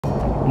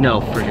No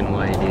friggin'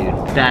 way,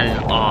 dude. That is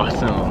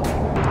awesome.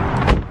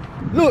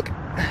 Look!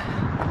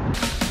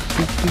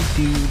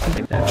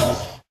 Like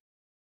that.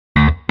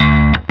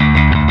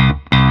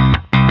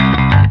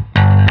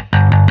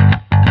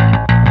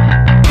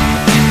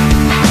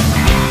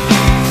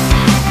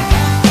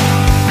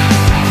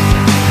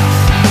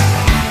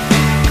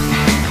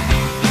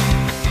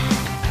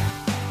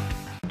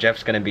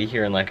 Jeff's gonna be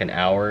here in like an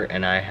hour,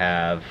 and I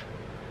have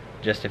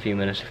just a few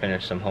minutes to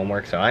finish some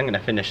homework, so I'm gonna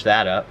finish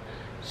that up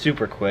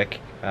super quick.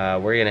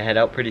 We're gonna head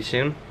out pretty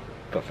soon,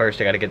 but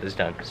first I gotta get this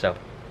done, so.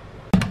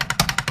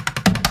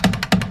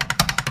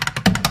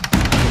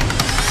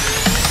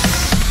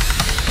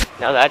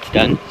 Now that's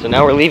done, so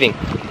now we're leaving.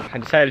 I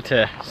decided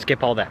to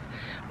skip all that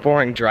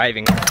boring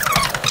driving.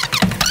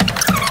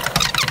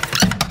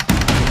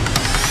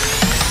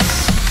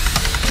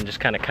 And just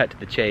kind of cut to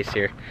the chase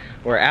here.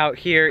 We're out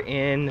here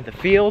in the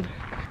field.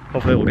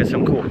 Hopefully we'll get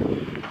some cool.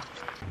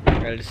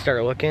 Ready to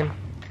start looking?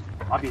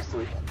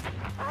 Obviously.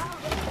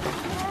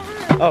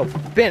 Oh,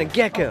 Ben, a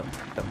gecko!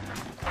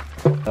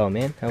 Oh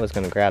man, I was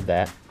gonna grab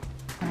that.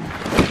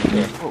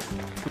 Here.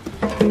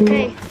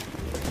 Hey.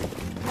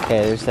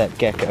 Okay, there's that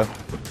gecko.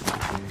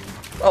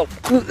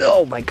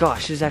 Oh my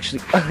gosh, this is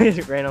actually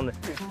it ran on the.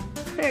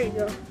 There you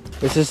go.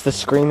 This is the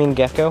screaming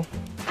gecko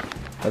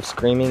of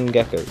screaming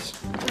geckos.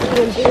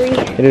 2 and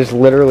 3. It is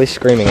literally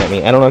screaming at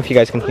me. I don't know if you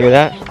guys can hear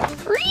that.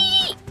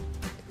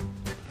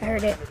 I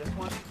heard it.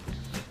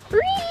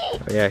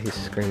 Oh yeah, he's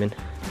screaming.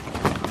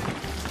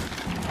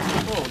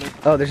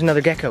 Oh, there's another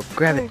gecko.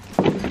 Grab it.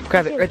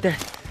 Grab it right there.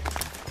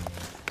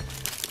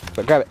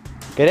 But grab it.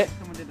 Get it?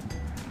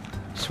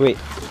 Sweet.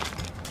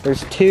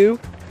 There's 2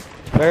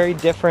 very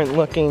different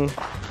looking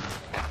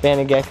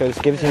banded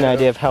geckos. Gives you an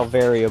idea of how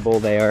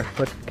variable they are.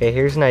 Okay,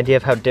 here's an idea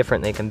of how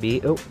different they can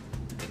be. Oh,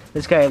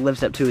 this guy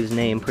lives up to his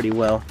name pretty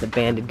well, the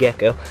banded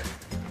gecko.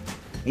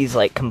 He's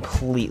like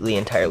completely,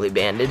 entirely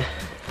banded.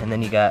 And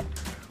then you got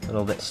a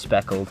little bit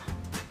speckled.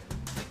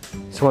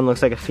 This one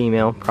looks like a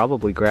female,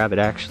 probably grab it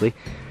actually.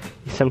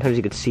 Sometimes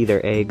you could see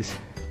their eggs.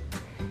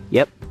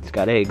 Yep, it's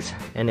got eggs.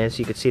 And as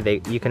you can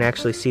see, you can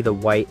actually see the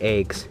white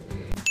eggs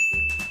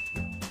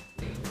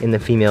in the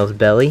female's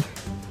belly.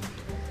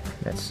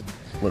 That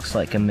looks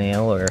like a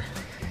male, or,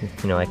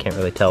 you know, I can't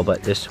really tell,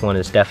 but this one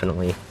is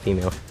definitely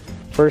female.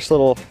 First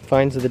little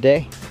finds of the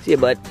day. See ya,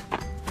 bud.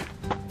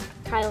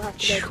 Kyle has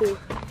to go too.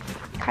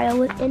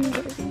 Kyle in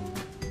Jersey.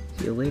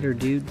 See you later,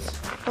 dudes.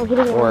 Oh, he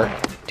doesn't Or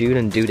want dude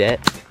and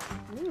dudette.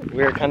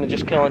 We're kind of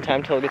just killing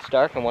time till it gets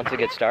dark, and once it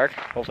gets dark,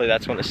 hopefully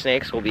that's when the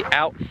snakes will be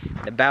out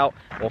and about.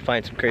 We'll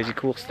find some crazy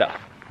cool stuff.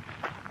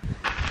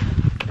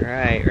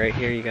 Alright, right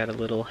here you got a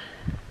little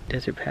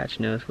desert patch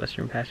nose,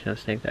 western patch nose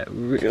snake that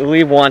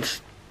really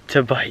wants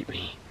to bite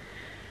me.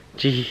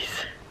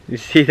 Jeez, you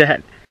see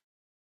that?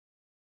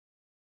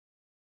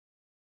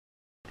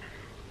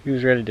 He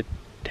was ready to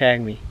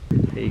tag me.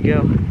 There you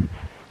go.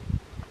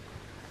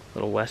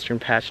 Little western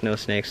patch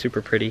nose snake,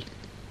 super pretty.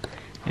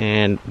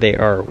 And they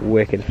are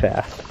wicked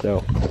fast.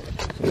 So I'm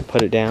gonna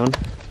put it down.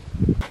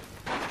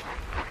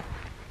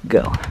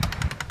 Go.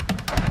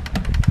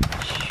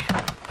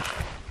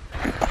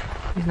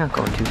 He's not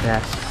going too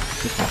fast.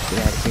 Just get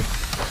out of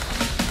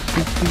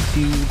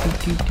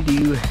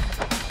here.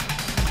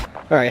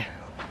 Alright.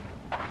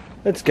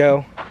 Let's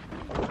go.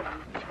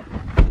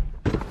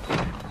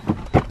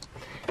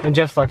 And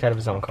Jeff's locked out of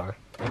his own car.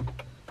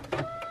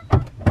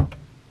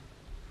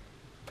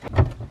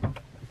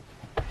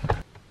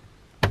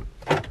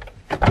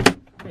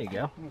 There you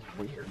go. That was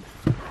weird.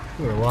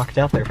 We were locked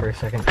out there for a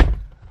second.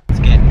 It's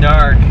getting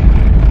dark.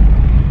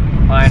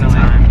 Finally. It's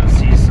time to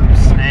see some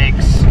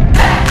snakes.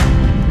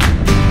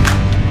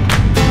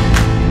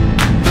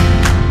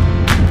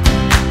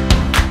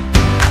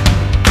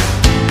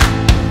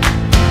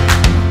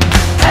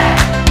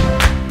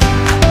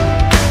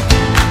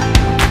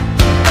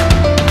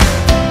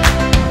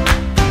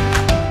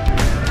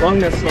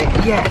 Long-nosed snake,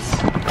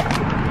 yes!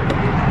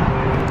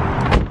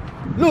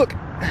 Look!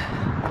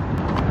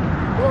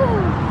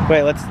 Ooh.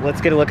 Wait,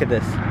 let's get a look at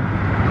this.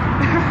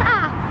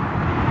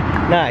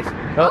 Nice.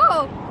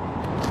 Oh!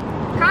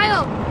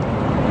 Kyle!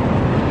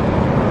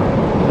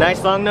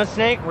 Nice long-nosed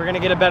snake. We're gonna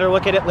get a better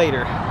look at it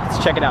later.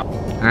 Let's check it out.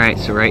 Alright,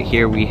 so right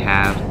here we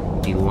have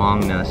the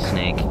long-nosed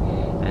snake.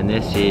 And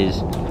this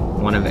is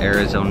one of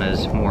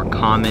Arizona's more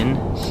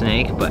common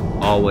snake, but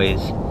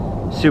always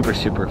super,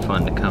 super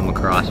fun to come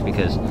across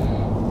because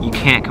you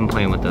can't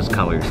complain with those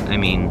colors. I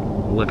mean,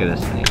 look at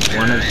this thing.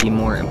 One of the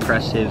more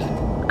impressive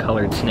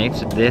colored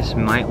snakes. This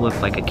might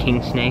look like a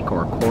king snake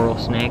or a coral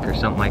snake or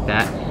something like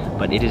that,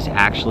 but it is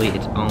actually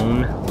its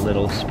own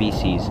little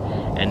species,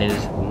 and it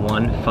is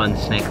one fun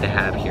snake to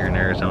have here in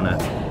Arizona.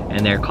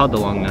 And they're called the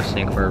long-nosed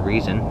snake for a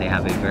reason. They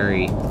have a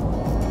very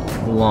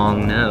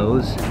long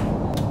nose.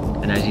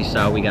 And as you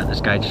saw, we got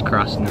this guy just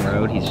crossing the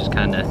road. He's just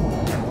kind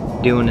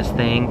of doing his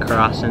thing,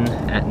 crossing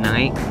at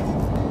night.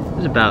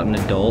 It's about an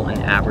adult,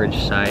 an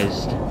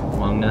average-sized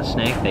long-nosed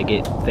snake.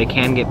 They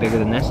can get bigger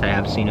than this. I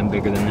have seen them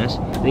bigger than this.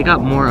 They got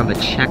more of a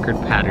checkered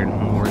pattern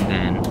more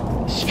than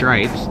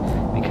stripes.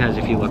 because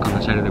if you look on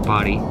the side of their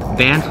body,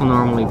 bands will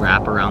normally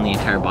wrap around the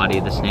entire body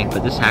of the snake,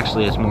 but this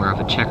actually is more of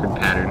a checkered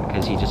pattern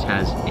because he just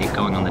has it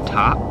going on the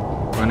top,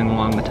 running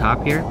along the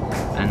top here,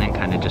 and then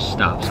kind of just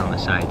stops on the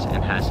sides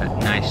and has that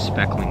nice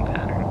speckling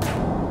pattern.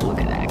 Look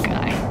at that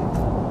guy.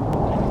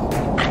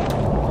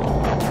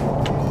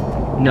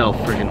 No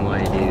friggin'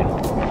 way,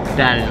 dude.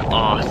 That is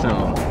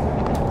awesome.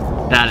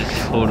 That is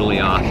totally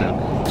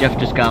awesome. Jeff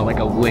just got like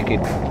a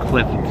wicked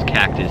clip of his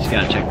cactus. You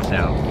gotta check this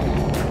out.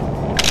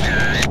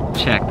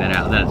 Check that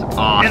out. That's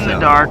awesome. In the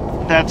dark.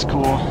 That's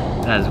cool.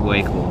 That is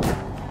way cool.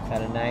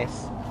 Got a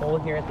nice hole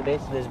here at the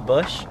base of this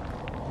bush.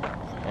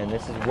 And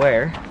this is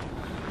where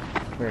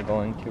we're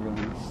going to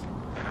release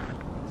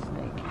the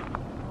snake.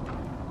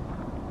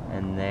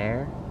 And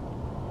there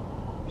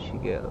she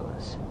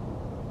goes.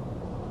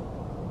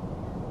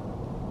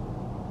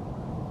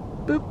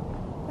 Boop.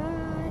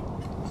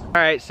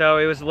 Alright, so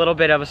it was a little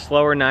bit of a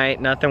slower night.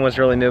 Nothing was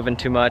really moving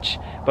too much,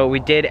 but we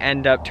did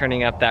end up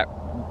turning up that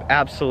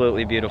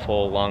absolutely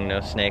beautiful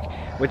long-nosed snake,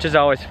 which is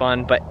always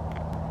fun, but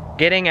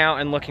getting out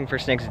and looking for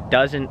snakes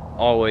doesn't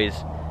always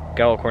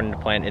go according to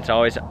plan. It's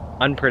always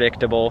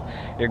unpredictable.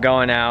 You're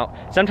going out.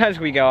 Sometimes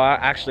we go out,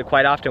 actually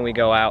quite often we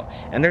go out,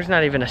 and there's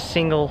not even a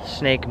single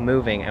snake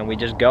moving, and we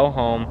just go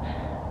home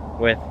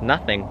with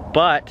nothing.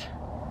 But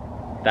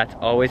that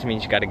always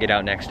means you gotta get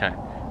out next time.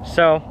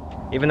 So,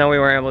 even though we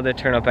weren't able to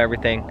turn up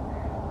everything,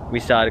 we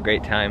still had a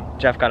great time.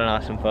 Jeff got an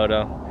awesome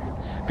photo.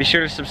 Be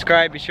sure to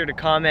subscribe, be sure to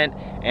comment,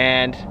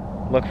 and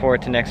look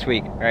forward to next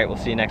week. All right, we'll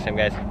see you next time,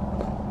 guys.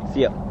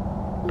 See ya.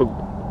 Boom.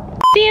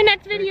 See you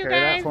next video,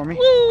 guys. That for me?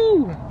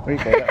 Woo! Will you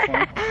carry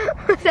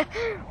that for me?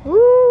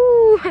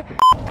 Woo!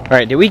 All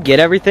right, did we get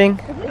everything?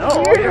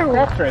 No, your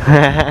crap's right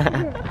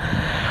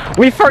there.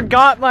 We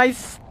forgot my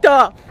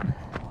stuff.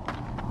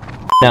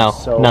 No,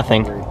 So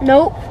nothing. hungry.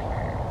 Nope.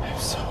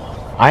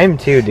 I am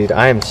too, dude.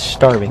 I am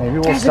starving. Maybe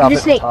we'll Guys, stop look at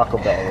at the snake. Taco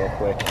Bell real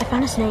quick. I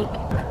found a snake.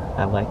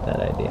 I like that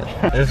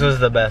idea. This was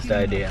the best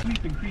idea.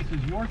 Sleep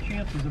increases your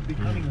chances of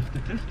becoming a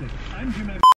statistic. I'm Jim